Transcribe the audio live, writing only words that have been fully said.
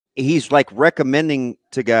he's like recommending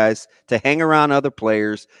to guys to hang around other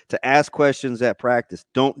players, to ask questions at practice.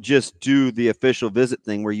 Don't just do the official visit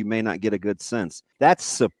thing where you may not get a good sense. That's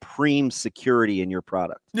supreme security in your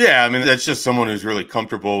product. Yeah, I mean, that's just someone who's really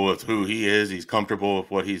comfortable with who he is. He's comfortable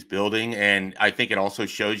with what he's building. And I think it also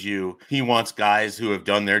shows you he wants guys who have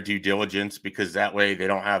done their due diligence, because that way they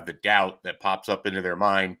don't have the doubt that pops up into their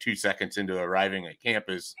mind 2 seconds into arriving at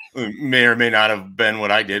campus. It may or may not have been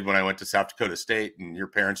what I did when I went to South Dakota State, and your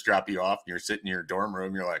parents drop you off and you're sitting in your dorm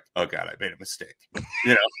room. You're like, oh God, I made a mistake.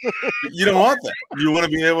 You know, you don't want that. You want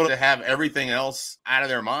to be able to have everything else out of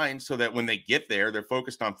their mind so that when they get there, they're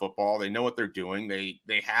focused on football. They know what they're doing. They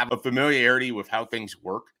have a familiarity with how things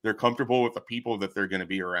work. They're comfortable with the people that they're going to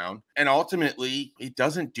be around. And ultimately, it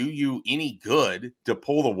doesn't do you any good to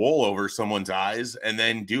pull the wool over someone's eyes and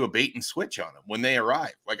then do a bait and switch on them when they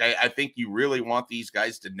arrive. Like, I think you really want these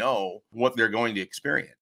guys to know what they're going to experience.